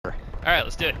Alright,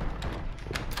 let's do it.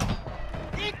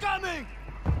 Incoming!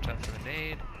 Watch out for the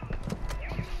nade.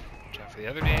 Watch out for the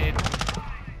other nade.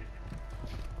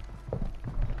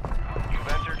 You've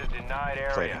entered a denied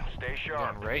area. Clayton. Stay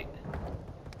sharp. Going right.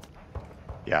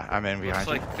 Yeah, I'm in Looks behind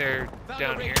you. like they're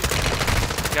down here.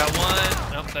 Got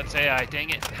one. Nope, that's AI. Dang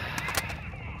it.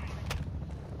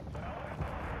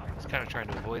 I was kind of trying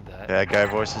to avoid that. Bad guy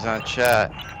voices on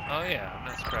chat. Oh yeah, I'm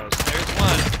not surprised. There's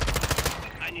one.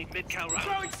 I need mid-cal round.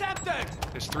 Throwing something!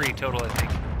 There's 3 total, I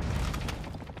think.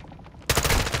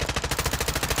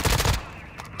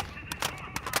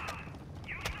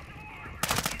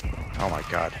 Oh my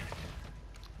god.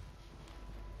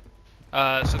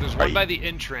 So there's one by the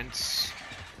entrance.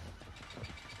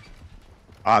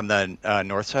 On the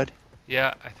north side?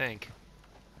 Yeah, I think.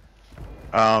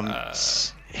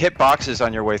 Hit boxes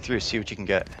on your way through, see what you can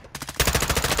get.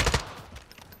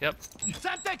 Yep.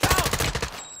 Septic out!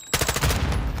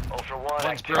 Ultra One. One's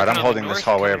activity broken I'm on holding the this north,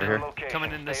 hallway coming over in- here. Location.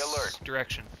 Coming in Stay this alert.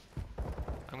 direction.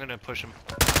 I'm gonna push him.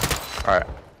 Alright.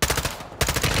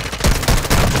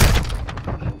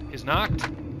 He's knocked.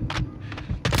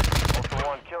 Ultra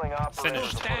One, killing operators.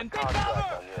 Finished. Put a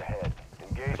contract on your head.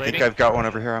 Engage. I think Plating. I've got one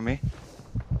over here on me.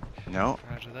 No.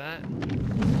 Roger that.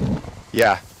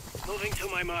 Yeah, Moving to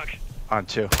my mark. on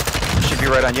 2. Should be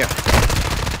right on you.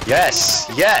 Yes!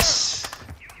 Yes!